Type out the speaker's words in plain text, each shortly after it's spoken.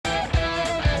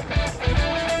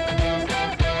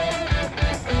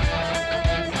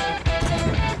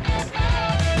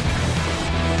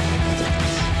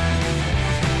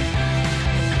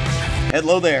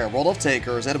Hello there, world of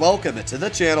tankers, and welcome to the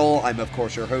channel. I'm of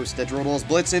course your host, Droodles,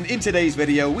 Blitz, and in today's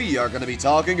video we are going to be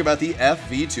talking about the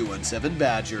FV217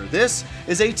 Badger. This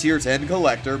is a tier 10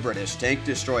 collector British tank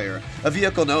destroyer, a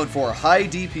vehicle known for high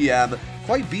DPM,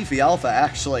 quite beefy alpha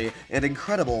actually, and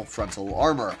incredible frontal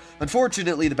armor.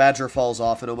 Unfortunately, the Badger falls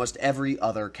off in almost every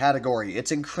other category.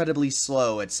 It's incredibly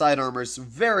slow, its side armor's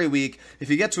very weak, if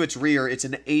you get to its rear, it's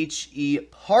an HE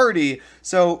party,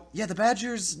 so yeah, the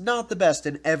Badger's not the best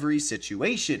in every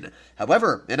situation.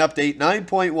 However, in update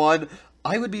 9.1,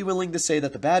 I would be willing to say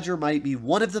that the Badger might be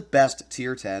one of the best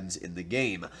tier 10s in the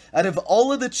game. Out of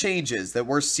all of the changes that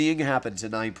we're seeing happen to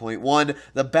 9.1,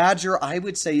 the Badger I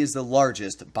would say is the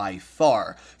largest by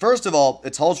far. First of all,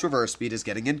 its hull traverse speed is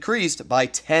getting increased by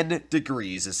 10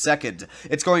 degrees a second.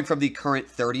 It's going from the current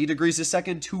 30 degrees a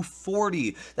second to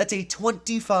 40. That's a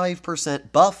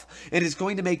 25% buff, and it's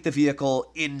going to make the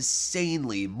vehicle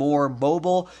insanely more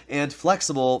mobile and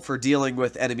flexible for dealing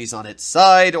with enemies on its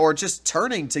side or just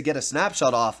turning to get a snap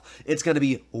shot off. It's going to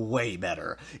be way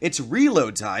better. Its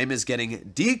reload time is getting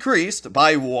decreased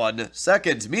by 1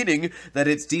 second, meaning that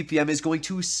its DPM is going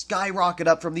to skyrocket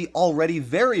up from the already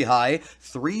very high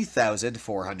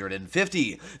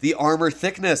 3,450. The armor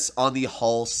thickness on the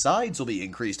hull sides will be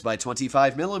increased by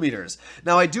 25 millimeters.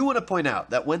 Now, I do want to point out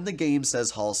that when the game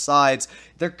says hull sides,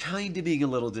 they're kind of being a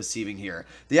little deceiving here.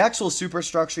 The actual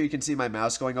superstructure, you can see my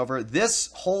mouse going over,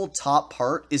 this whole top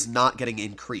part is not getting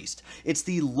increased. It's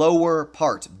the lower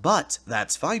part, but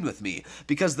that's fine with me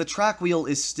because the track wheel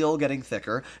is still getting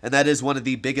thicker, and that is one of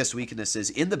the biggest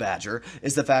weaknesses in the Badger,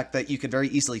 is the fact that you can very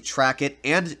easily track it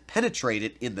and penetrate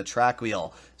it in the track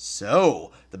wheel.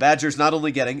 So, the Badger's not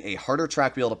only getting a harder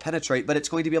track wheel to penetrate, but it's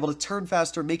going to be able to turn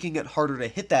faster, making it harder to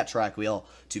hit that track wheel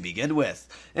to begin with.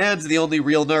 And the only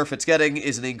real nerf it's getting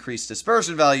is an increased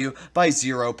dispersion value by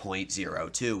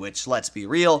 0.02, which, let's be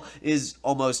real, is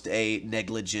almost a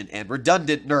negligent and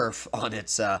redundant nerf on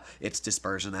its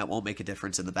dispersion. That won't make a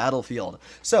difference in the battlefield.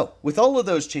 So, with all of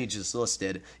those changes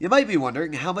listed, you might be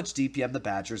wondering how much DPM the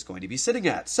Badger is going to be sitting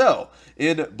at. So,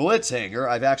 in Blitzhanger,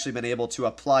 I've actually been able to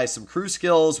apply some crew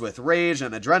skills with Rage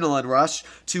and Adrenaline Rush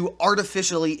to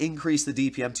artificially increase the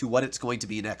DPM to what it's going to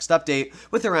be next update,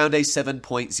 with around a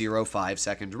 7.05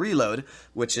 second reload,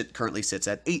 which it currently sits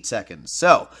at 8 seconds.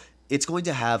 So, it's going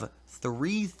to have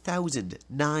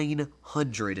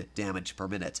 3,900 damage per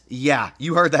minute. Yeah,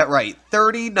 you heard that right.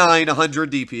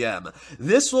 3,900 DPM.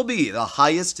 This will be the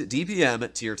highest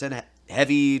DPM tier 10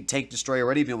 heavy tank destroyer,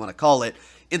 whatever you want to call it,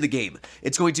 in the game.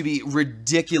 It's going to be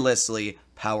ridiculously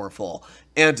powerful.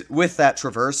 And with that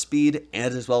traverse speed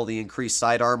and as well the increased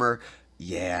side armor,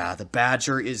 yeah, the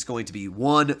Badger is going to be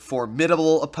one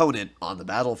formidable opponent on the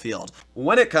battlefield.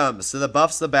 When it comes to the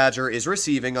buffs the Badger is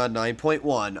receiving on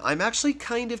 9.1, I'm actually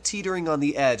kind of teetering on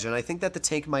the edge, and I think that the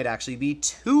tank might actually be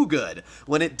too good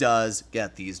when it does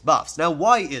get these buffs. Now,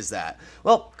 why is that?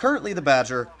 Well, currently the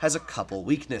Badger has a couple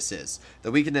weaknesses.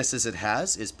 The weaknesses it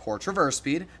has is poor traverse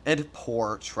speed and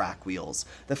poor track wheels.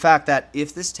 The fact that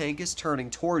if this tank is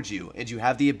turning towards you and you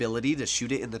have the ability to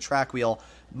shoot it in the track wheel,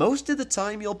 most of the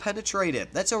time you'll penetrate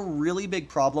it. That's a really big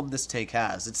problem this tank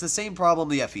has. It's the same problem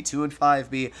the FE2 and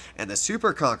 5B and the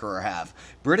Super Conqueror have.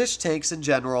 British tanks in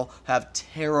general have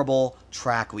terrible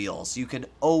track wheels. You can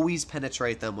always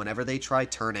penetrate them whenever they try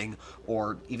turning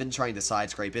or even trying to side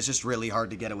scrape. It's just really hard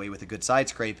to get away with a good side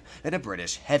scrape in a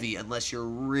British heavy unless you're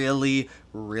really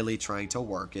trying to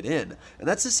work it in. And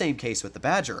that's the same case with the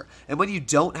Badger. And when you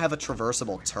don't have a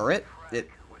traversable turret, it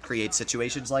create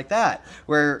situations like that,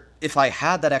 where if I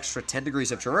had that extra 10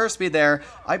 degrees of traverse speed there,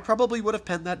 I probably would have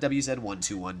penned that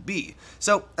WZ121B.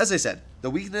 So, as I said, the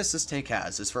weakness this tank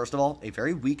has is, first of all, a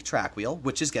very weak track wheel,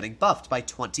 which is getting buffed by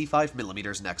 25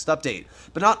 millimeters next update.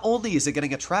 But not only is it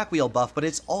getting a track wheel buff, but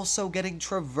it's also getting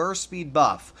traverse speed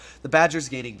buff. The Badger's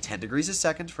gaining 10 degrees a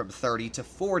second from 30 to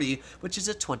 40, which is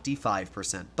a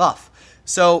 25% buff.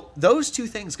 So, those two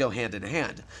things go hand in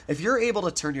hand. If you're able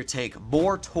to turn your tank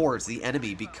more towards the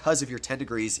enemy because of your 10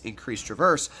 degrees increased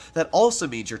traverse, that also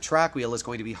means your track wheel is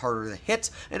going to be harder to hit,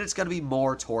 and it's going to be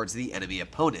more towards the enemy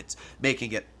opponent,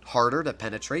 making it harder to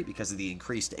penetrate because of the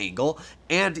increased angle,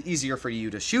 and easier for you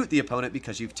to shoot the opponent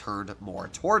because you've turned more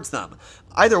towards them.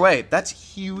 Either way,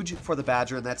 that's huge for the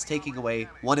Badger, and that's taking away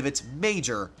one of its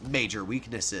major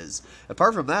weaknesses.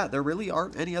 Apart from that, there really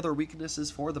aren't any other weaknesses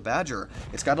for the Badger.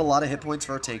 It's got a lot of hit points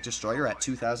for a tank destroyer at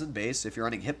 2,000 base. If you're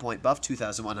running hit point buff,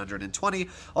 2,120,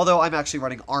 although I'm actually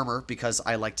running armor because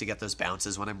I like to get those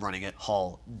bounces when I'm running it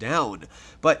hull down.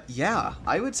 But yeah,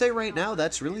 I would say right now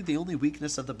that's really the only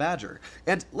weakness of the Badger.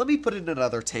 And let me put in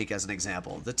another tank as an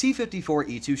example. The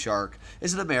T-54E2 Shark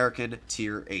is an American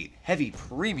Tier 8 heavy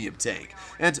premium tank,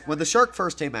 and when the Shark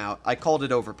first came out, I called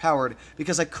it overpowered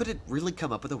because I couldn't really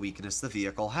come up with a weakness the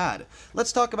vehicle had.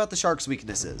 Let's talk about the Shark's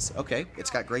weaknesses. Okay, it's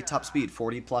got great top speed,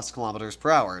 40 plus kilometers per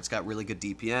hour. It's got really good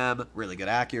DPM, really good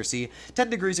accuracy, 10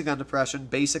 degrees of gun depression,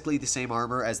 basically the same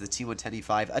armor as the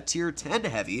T-110E5, a Tier 10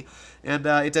 heavy, and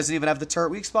it doesn't even have the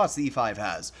turret weak spots the E5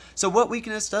 has. So what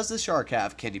weakness does the Shark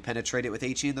have? Can you penetrate it with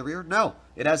HE in the rear? No.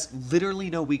 It has literally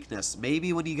no weakness.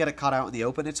 Maybe when you get it caught out in the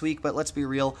open it's weak, but let's be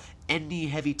real, any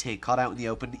heavy tank caught out in the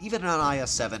open, even on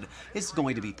IS-7, is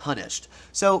going to be punished.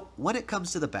 So when it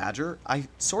comes to the Badger, I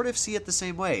sort of see it the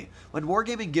same way. When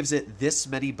Wargaming gives it this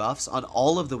many buffs on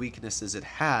all of the weaknesses it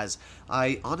has,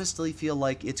 I honestly feel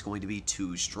like it's going to be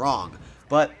too strong.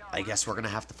 But I guess we're going to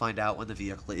have to find out when the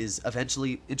vehicle is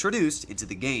eventually introduced into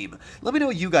the game. Let me know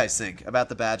what you guys think about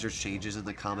the Badger's changes in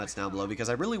the comments down below, because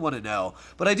I really want to know.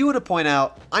 But I do want to point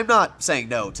out, I'm not saying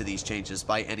no to these changes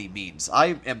by any means.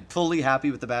 I am fully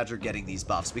happy with the Badger getting these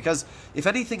buffs, because if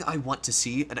anything, I want to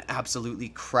see an absolutely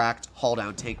cracked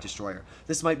haul-down tank destroyer.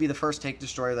 This might be the first tank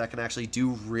destroyer that can actually do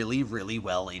really, really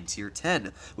well in Tier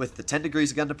 10, with the 10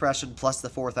 degrees of gun depression, plus the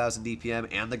 4,000 DPM,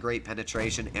 and the great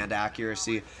penetration and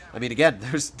accuracy. I mean, again,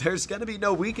 there's going to be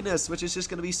no weakness, which is just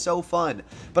going to be so fun.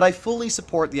 But I fully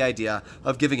support the idea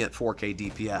of giving it 4K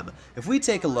DPM. If we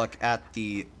take a look at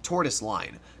the Tortoise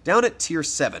line, down at Tier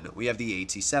 7, we have the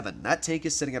AT-7. That tank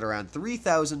is sitting at around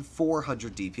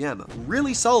 3,400 DPM.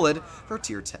 Really solid for a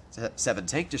Tier 7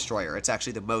 tank destroyer. It's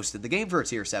actually the most in the game for a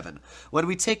Tier 7. When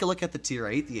we take a look at the Tier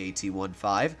 8, the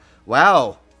AT-15,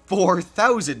 wow,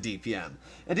 4,000 DPM.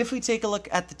 And if we take a look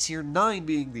at the Tier 9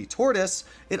 being the Tortoise,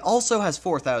 it also has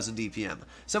 4,000 DPM.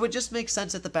 So it just makes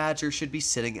sense that the Badger should be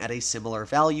sitting at a similar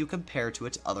value compared to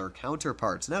its other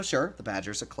counterparts. Now sure, the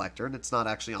Badger's a collector and it's not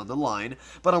actually on the line,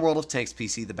 but on World of Tanks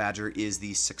PC, the Badger is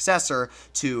the successor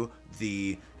to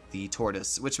the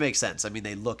Tortoise, which makes sense. I mean,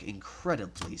 they look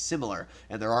incredibly similar,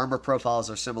 and their armor profiles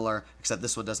are similar, except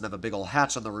this one doesn't have a big old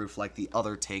hatch on the roof like the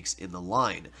other tanks in the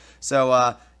line.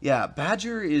 So, yeah,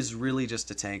 Badger is really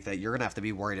just a tank that you're going to have to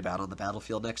be worried about on the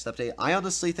battlefield next update. I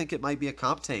honestly think it might be a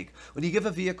comp tank. When you give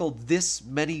a vehicle this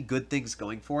many good things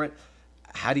going for it,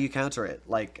 how do you counter it?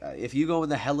 Like, if you go in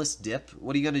the Hellas dip,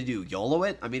 what are you going to do? YOLO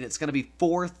it? I mean, it's going to be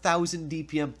 4,000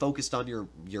 DPM focused on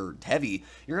your heavy.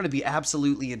 You're going to be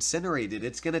absolutely incinerated.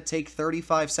 It's going to take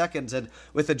 35 seconds, and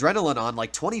with adrenaline on,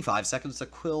 like 25 seconds to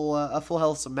kill a full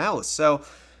health mouse. So,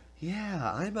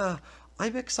 yeah,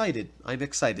 I'm excited. I'm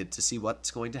excited to see what's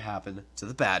going to happen to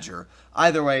the Badger.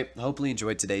 Either way, hopefully you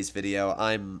enjoyed today's video.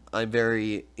 I'm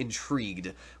very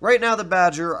intrigued. Right now, the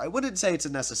Badger, I wouldn't say it's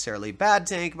a necessarily bad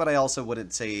tank, but I also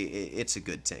wouldn't say it's a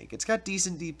good tank. It's got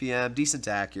decent DPM, decent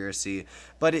accuracy,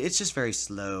 but it's just very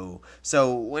slow.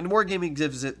 So when Wargaming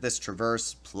gives it this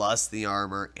traverse, plus the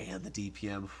armor and the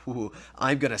DPM, whew,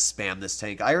 I'm going to spam this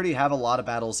tank. I already have a lot of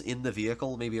battles in the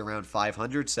vehicle, maybe around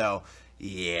 500, so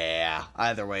yeah,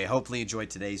 either way, hopefully you enjoyed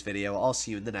today's video. I'll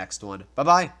see you in the next one.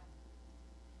 Bye-bye.